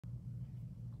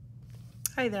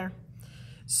Hi there.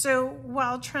 So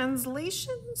while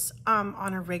translations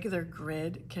on a regular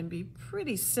grid can be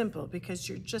pretty simple because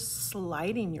you're just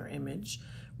sliding your image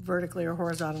vertically or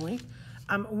horizontally,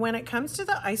 when it comes to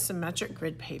the isometric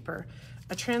grid paper,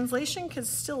 a translation can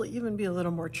still even be a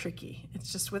little more tricky.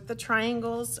 It's just with the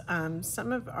triangles,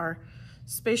 some of our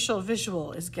spatial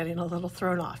visual is getting a little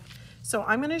thrown off. So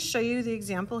I'm going to show you the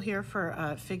example here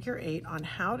for figure 8 on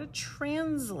how to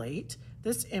translate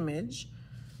this image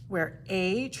where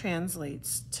A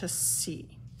translates to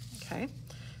C, okay?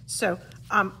 So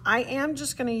I am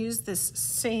just gonna use this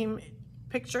same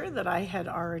picture that I had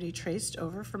already traced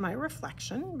over for my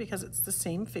reflection because it's the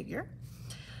same figure.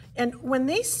 And when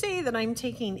they say that I'm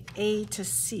taking A to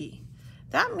C,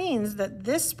 that means that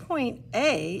this point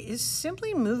A is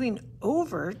simply moving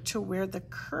over to where the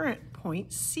current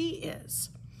point C is.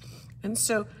 And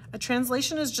so a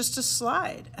translation is just a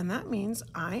slide, and that means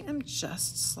I am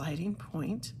just sliding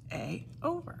point A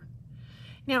over.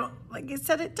 Now, like I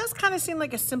said, it does kind of seem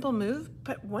like a simple move,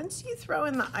 but once you throw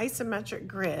in the isometric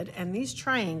grid and these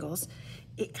triangles,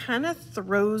 it kind of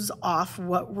throws off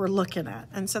what we're looking at.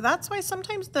 And so that's why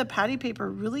sometimes the patty paper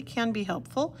really can be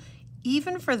helpful,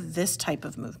 even for this type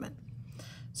of movement.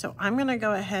 So I'm gonna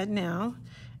go ahead now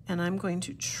and I'm going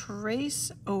to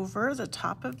trace over the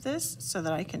top of this so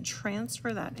that I can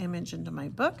transfer that image into my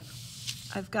book.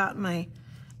 I've got my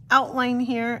outline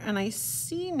here and I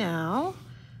see now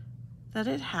that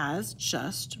it has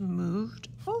just moved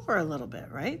over a little bit,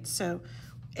 right? So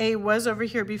A was over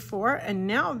here before, and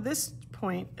now this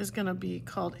point is gonna be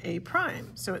called A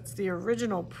prime. So it's the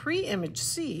original pre-image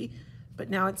C, but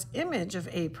now it's image of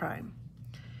A prime.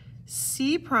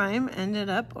 C prime ended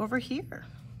up over here.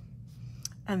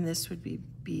 And this would be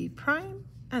B prime,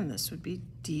 and this would be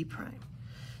D prime.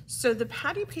 So the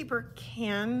patty paper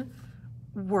can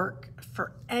work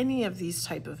for any of these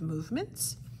type of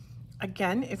movements.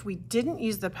 Again, if we didn't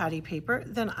use the patty paper,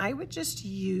 then I would just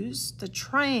use the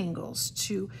triangles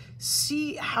to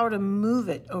see how to move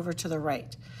it over to the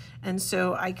right. And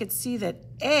so I could see that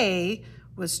A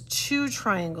was 2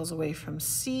 triangles away from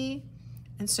C.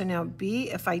 And so now B,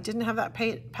 if I didn't have that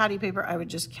patty paper, I would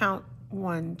just count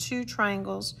 1, 2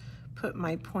 triangles, put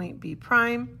my point B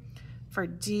prime. For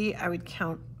D, I would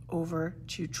count over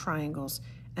 2 triangles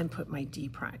and put my D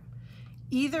prime.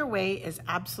 Either way is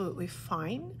absolutely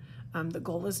fine. The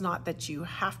goal is not that you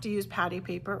have to use patty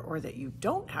paper or that you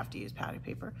don't have to use patty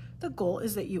paper. The goal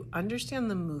is that you understand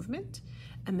the movement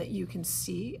and that you can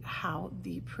see how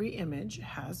the pre-image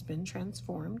has been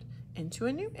transformed into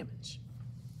a new image.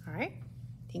 All right,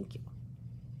 thank you.